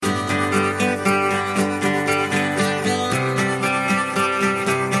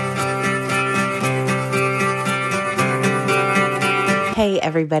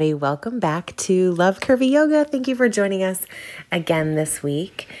everybody. Welcome back to Love Curvy Yoga. Thank you for joining us again this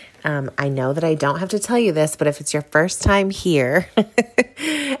week. I know that I don't have to tell you this, but if it's your first time here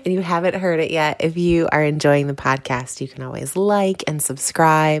and you haven't heard it yet, if you are enjoying the podcast, you can always like and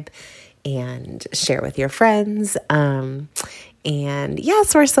subscribe and share with your friends. And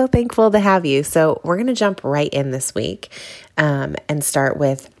yes, we're so thankful to have you. So we're going to jump right in this week and start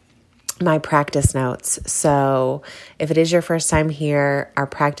with my practice notes. So if it is your first time here, our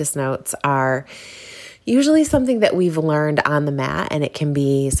practice notes are usually something that we've learned on the mat, and it can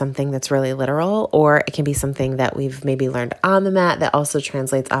be something that's really literal, or it can be something that we've maybe learned on the mat that also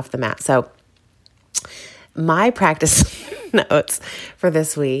translates off the mat. So my practice notes for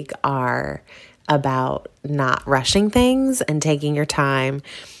this week are about not rushing things and taking your time.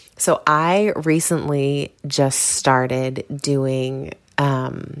 So I recently just started doing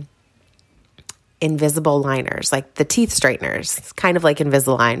invisible liners, like the teeth straighteners. It's kind of like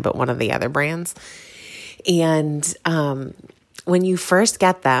Invisalign, but one of the other brands. And when you first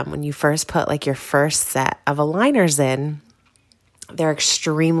get them, when you first put like your first set of aligners in, they're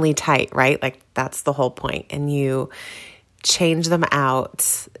extremely tight, right? Like that's the whole point. And you change them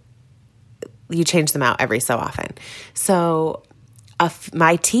out. You change them out every so often. So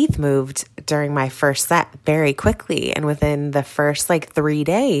my teeth moved during my first set very quickly. And within the first 3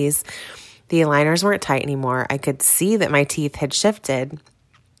 days, the aligners weren't tight anymore. I could see that my teeth had shifted.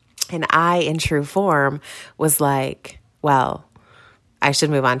 And I, in true form, was like, well, I should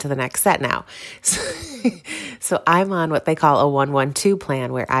move on to the next set now. So I'm on what they call a 1-1-2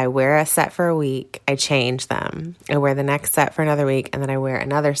 plan, where I wear a set for a week, I change them, I wear the next set for another week, and then I wear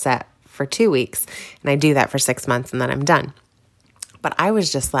another set for 2 weeks. And I do that for 6 months, and then I'm done. But I was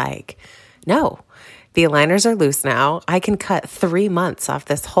just like, no, the aligners are loose now. I can cut 3 months off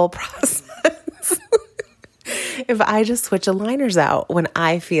this whole process if I just switch aligners out when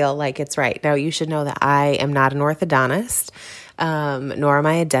I feel like it's right. Now, you should know that I am not an orthodontist, nor am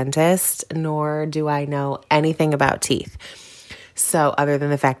I a dentist, nor do I know anything about teeth. So other than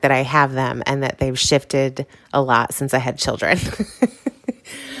the fact that I have them and that they've shifted a lot since I had children.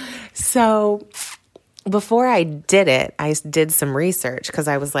 So before I did it, I did some research because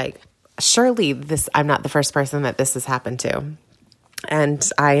I was like, surely I'm not the first person that this has happened to. And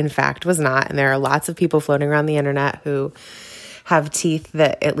I, in fact, was not. And there are lots of people floating around the internet who have teeth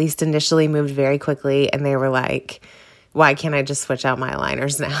that at least initially moved very quickly. And they were like, why can't I just switch out my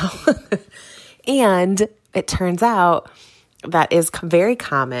aligners now? And it turns out that is very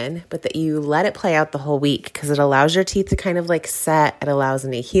common, but that you let it play out the whole week because it allows your teeth to kind of set. It allows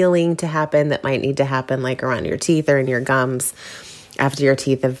any healing to happen that might need to happen around your teeth or in your gums after your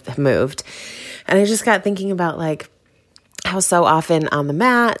teeth have moved. And I just got thinking about how so often on the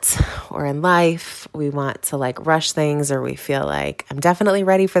mat or in life, we want to rush things, or we feel like I'm definitely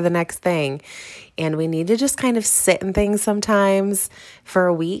ready for the next thing. And we need to just kind of sit in things sometimes for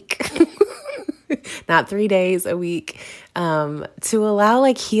a week, not 3 days, a week, to allow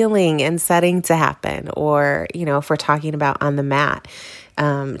healing and setting to happen. Or, if we're talking about on the mat,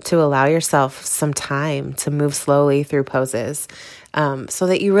 to allow yourself some time to move slowly through poses, so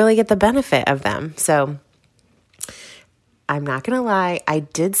that you really get the benefit of them. So I'm not going to lie, I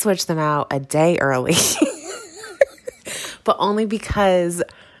did switch them out a day early, but only because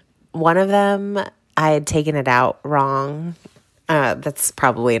one of them, I had taken it out wrong. That's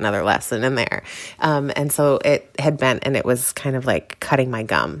probably another lesson in there. And so it had bent, and it was kind of cutting my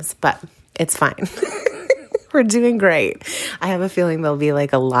gums, but it's fine. We're doing great. I have a feeling there'll be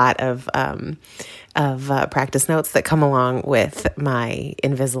a lot of practice notes that come along with my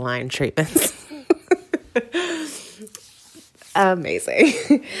Invisalign treatments.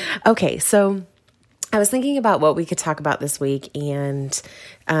 Amazing. Okay, so I was thinking about what we could talk about this week, and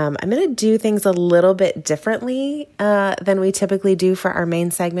I'm going to do things a little bit differently than we typically do for our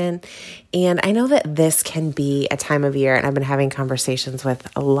main segment. And I know that this can be a time of year, and I've been having conversations with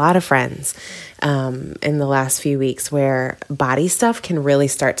a lot of friends in the last few weeks where body stuff can really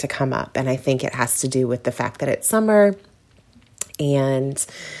start to come up. And I think it has to do with the fact that it's summer, and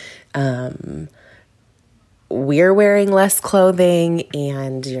we're wearing less clothing,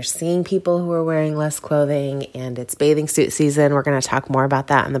 and you're seeing people who are wearing less clothing, and it's bathing suit season. We're going to talk more about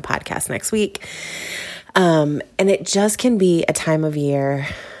that in the podcast next week. And it just can be a time of year,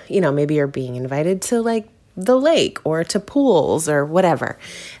 maybe you're being invited to the lake or to pools or whatever.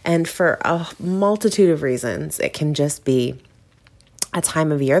 And for a multitude of reasons, it can just be a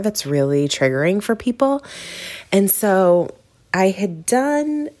time of year that's really triggering for people. And so I had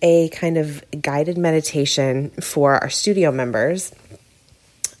done a kind of guided meditation for our studio members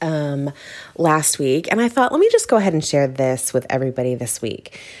last week, and I thought, let me just go ahead and share this with everybody this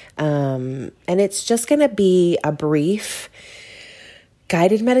week. And it's just going to be a brief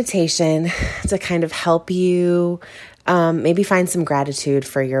guided meditation to kind of help you maybe find some gratitude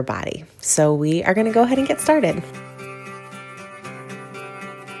for your body. So we are going to go ahead and get started.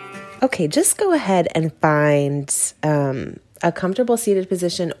 Okay, just go ahead and find a comfortable seated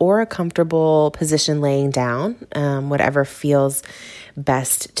position or a comfortable position laying down, whatever feels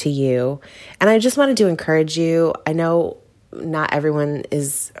best to you. And I just wanted to encourage you. I know not everyone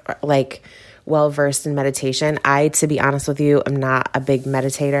is like well-versed in meditation. To be honest with you, I'm not a big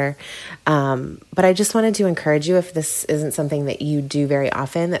meditator. But I just wanted to encourage you, if this isn't something that you do very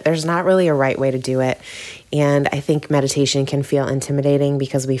often, that there's not really a right way to do it. And I think meditation can feel intimidating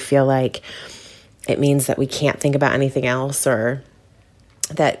because we feel like it means that we can't think about anything else, or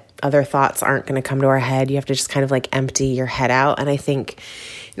that other thoughts aren't going to come to our head. You have to just kind of like empty your head out. And I think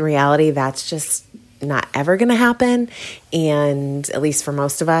in reality, that's just not ever going to happen. And at least for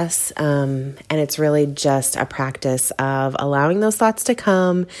most of us. And it's really just a practice of allowing those thoughts to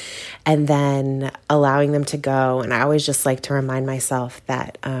come and then allowing them to go. And I always just like to remind myself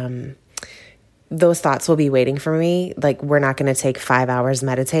that, those thoughts will be waiting for me. Like, we're not going to take 5 hours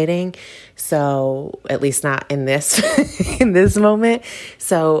meditating. So at least not in this, in this moment.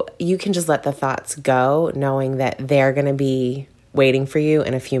 So you can just let the thoughts go, knowing that they're going to be waiting for you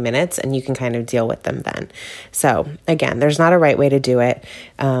in a few minutes, and you can kind of deal with them then. So again, there's not a right way to do it.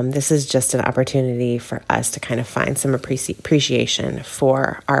 This is just an opportunity for us to kind of find some appreciation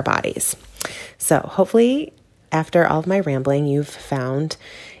for our bodies. So hopefully after all of my rambling, you've found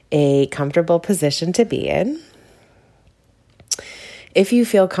a comfortable position to be in. If you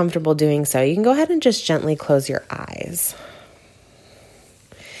feel comfortable doing so, you can go ahead and just gently close your eyes.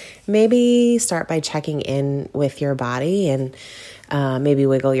 Maybe start by checking in with your body and maybe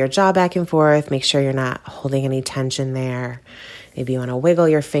wiggle your jaw back and forth. Make sure you're not holding any tension there. Maybe you want to wiggle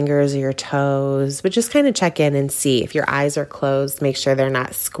your fingers or your toes, but just kind of check in and see. If your eyes are closed, make sure they're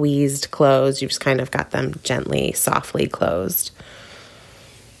not squeezed closed. You've just kind of got them gently, softly closed.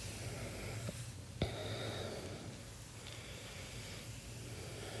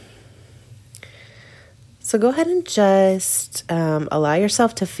 So go ahead and just allow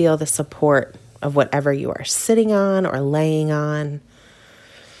yourself to feel the support of whatever you are sitting on or laying on.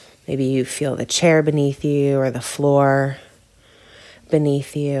 Maybe you feel the chair beneath you or the floor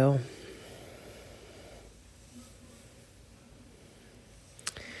beneath you.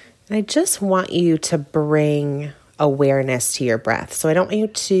 And I just want you to bring awareness to your breath. So I don't want you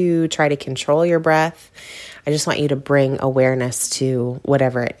to try to control your breath. I just want you to bring awareness to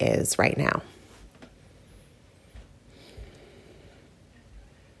whatever it is right now.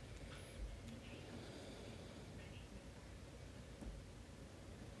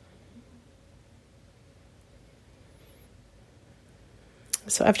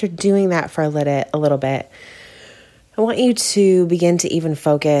 So after doing that for a little bit, I want you to begin to even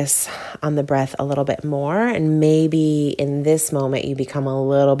focus on the breath a little bit more. And maybe in this moment, you become a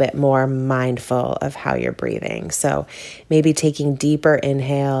little bit more mindful of how you're breathing. So maybe taking deeper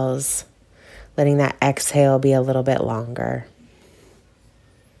inhales, letting that exhale be a little bit longer.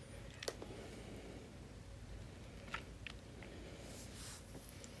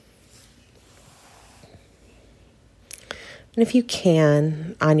 And if you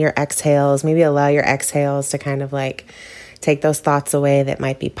can, on your exhales, maybe allow your exhales to kind of like take those thoughts away that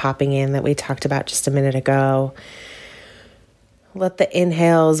might be popping in that we talked about just a minute ago. Let the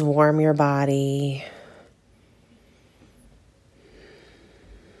inhales warm your body.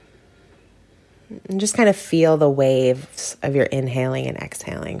 And just kind of feel the waves of your inhaling and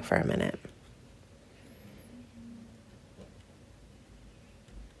exhaling for a minute.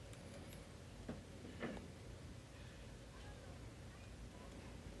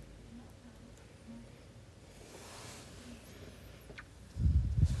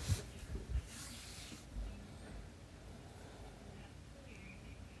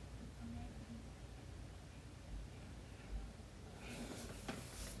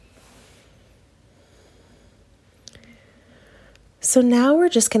 So now we're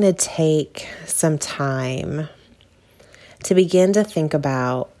just going to take some time to begin to think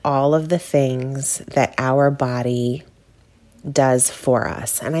about all of the things that our body does for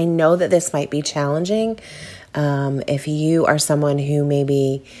us. And I know that this might be challenging. If you are someone who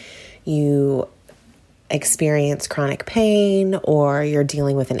maybe you experience chronic pain, or you're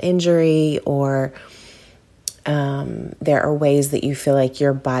dealing with an injury, or there are ways that you feel like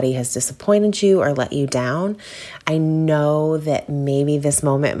your body has disappointed you or let you down, I know that maybe this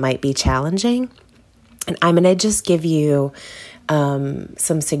moment might be challenging. And I'm going to just give you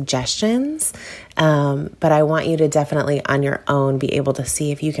some suggestions, but I want you to definitely on your own be able to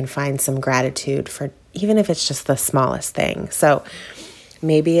see if you can find some gratitude for, even if it's just the smallest thing. So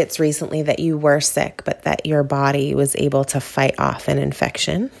maybe it's recently that you were sick, but that your body was able to fight off an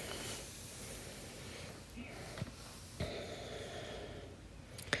infection.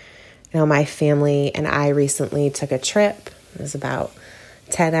 My family and I recently took a trip. It was about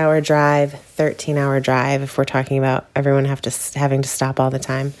 10-hour drive, 13-hour drive, if we're talking about everyone having to stop all the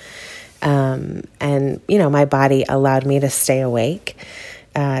time. And my body allowed me to stay awake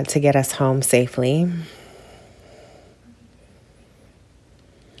to get us home safely.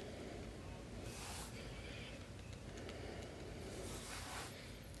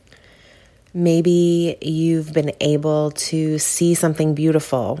 Maybe you've been able to see something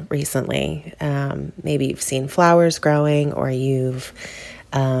beautiful recently. Maybe you've seen flowers growing, or you've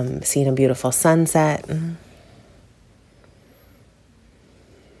seen a beautiful sunset.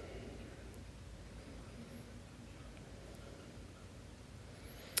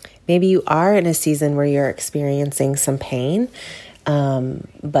 Maybe you are in a season where you're experiencing some pain,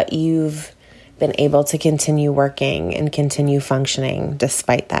 but you've been able to continue working and continue functioning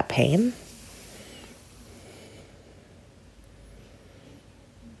despite that pain.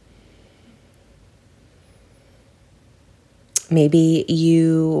 Maybe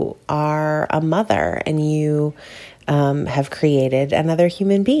you are a mother and you have created another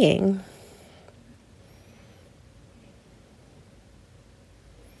human being.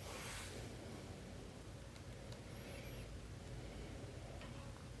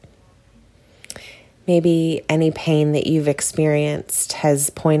 Maybe any pain that you've experienced has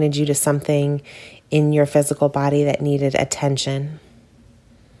pointed you to something in your physical body that needed attention.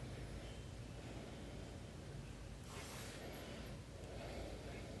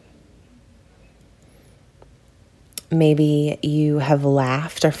 Maybe you have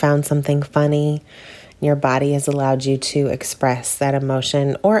laughed or found something funny, and your body has allowed you to express that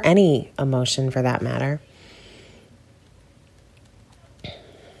emotion, or any emotion for that matter.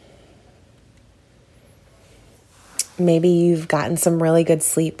 Maybe you've gotten some really good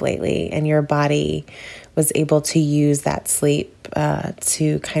sleep lately, and your body was able to use that sleep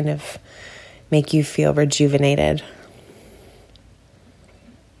to kind of make you feel rejuvenated.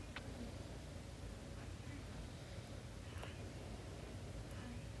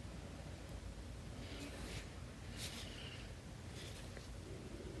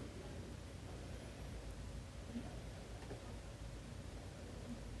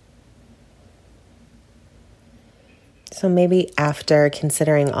 So maybe after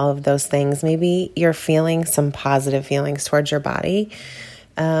considering all of those things, maybe you're feeling some positive feelings towards your body.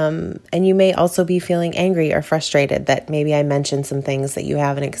 And you may also be feeling angry or frustrated that maybe I mentioned some things that you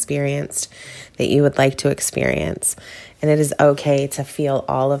haven't experienced that you would like to experience. And it is okay to feel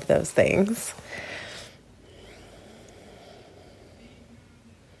all of those things.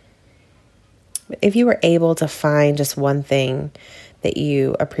 If you were able to find just one thing that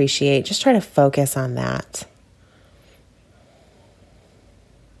you appreciate, just try to focus on that.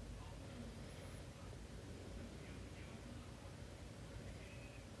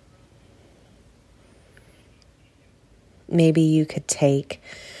 Maybe you could take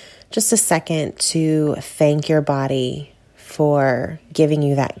just a second to thank your body for giving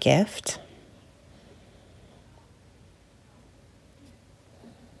you that gift.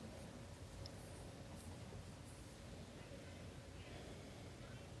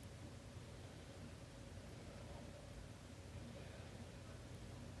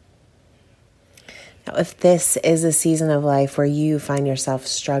 Now, if this is a season of life where you find yourself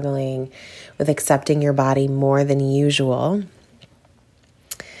struggling with accepting your body more than usual,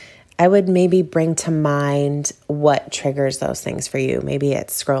 I would maybe bring to mind what triggers those things for you. Maybe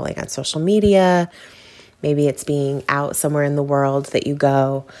it's scrolling on social media. Maybe it's being out somewhere in the world that you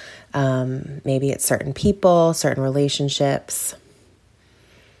go. Maybe it's certain people, certain relationships.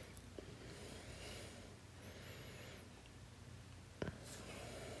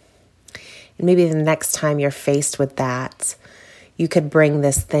 And maybe the next time you're faced with that, you could bring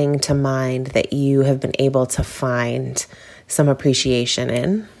this thing to mind that you have been able to find some appreciation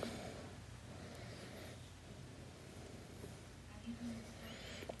in.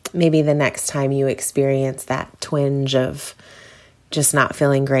 Maybe the next time you experience that twinge of just not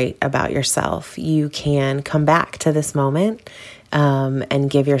feeling great about yourself, you can come back to this moment and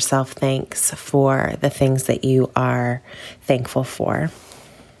give yourself thanks for the things that you are thankful for.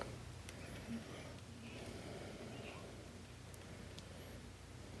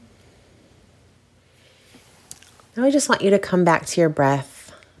 Now I just want you to come back to your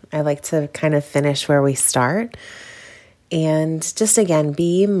breath. I like to kind of finish where we start. And just again,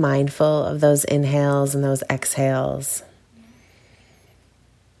 be mindful of those inhales and those exhales.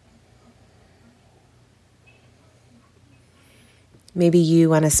 Maybe you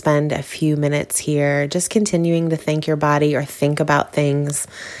want to spend a few minutes here just continuing to thank your body or think about things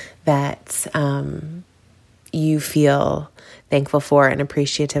that you feel thankful for and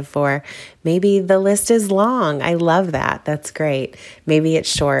appreciative for. Maybe the list is long. I love that. That's great. Maybe it's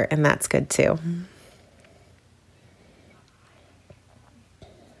short, and that's good too.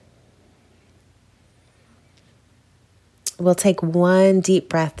 We'll take one deep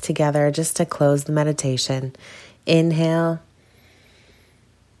breath together just to close the meditation. Inhale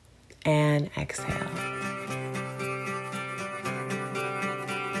and exhale.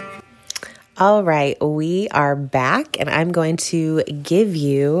 All right, we are back, and I'm going to give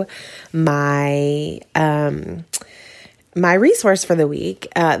you my my resource for the week.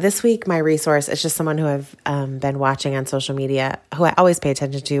 This week, my resource is just someone who I've been watching on social media, who I always pay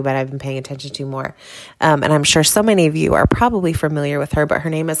attention to, but I've been paying attention to more. And I'm sure so many of you are probably familiar with her, but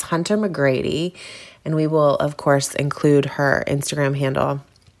her name is Hunter McGrady, and we will, of course, include her Instagram handle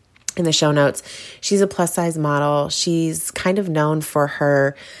in the show notes. She's a plus-size model. She's kind of known for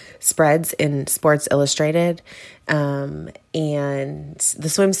her spreads in Sports Illustrated and the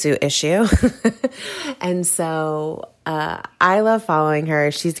swimsuit issue. And so I love following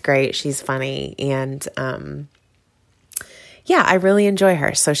her. She's great. She's funny. And yeah, I really enjoy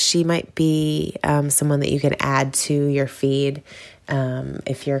her. So she might be someone that you can add to your feed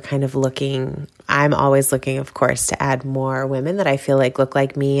if you're kind of looking. I'm always looking, of course, to add more women that I feel like look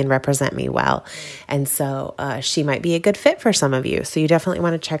like me and represent me well. And so she might be a good fit for some of you. So you definitely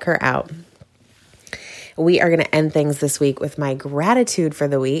want to check her out. We are going to end things this week with my gratitude for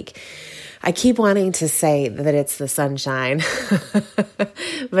the week. I keep wanting to say that it's the sunshine,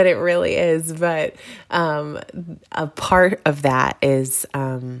 but it really is. But a part of that is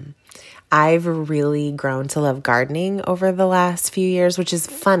I've really grown to love gardening over the last few years, which is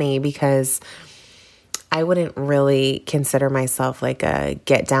funny because I wouldn't really consider myself like a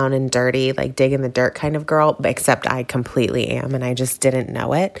get down and dirty, like dig in the dirt kind of girl, except I completely am, and I just didn't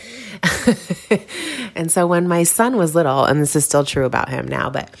know it. And so when my son was little, and this is still true about him now,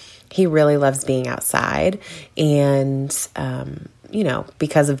 but he really loves being outside. And,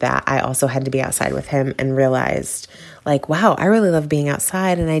 because of that, I also had to be outside with him and realized like, wow, I really love being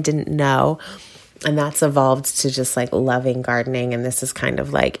outside, and I didn't know. And that's evolved to just like loving gardening. And this is kind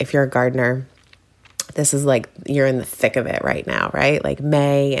of like, if you're a gardener, this is like you're in the thick of it right now, right? Like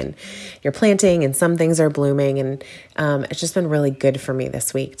May, and you're planting and some things are blooming. And it's just been really good for me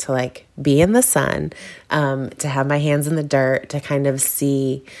this week to like be in the sun, to have my hands in the dirt, to kind of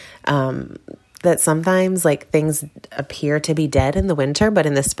see that sometimes like things appear to be dead in the winter, but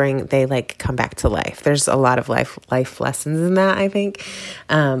in the spring they like come back to life. There's a lot of life lessons in that, I think.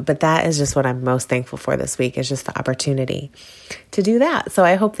 But that is just what I'm most thankful for this week, is just the opportunity to do that. So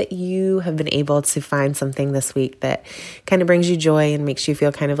I hope that you have been able to find something this week that kind of brings you joy and makes you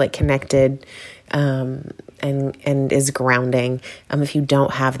feel kind of like connected, and is grounding. If you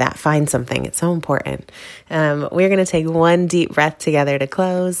don't have that, find something. It's so important. We're going to take one deep breath together to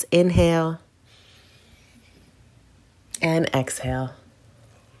close. Inhale and exhale.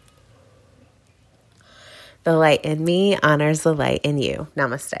 The light in me honors the light in you.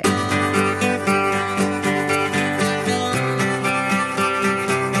 Namaste.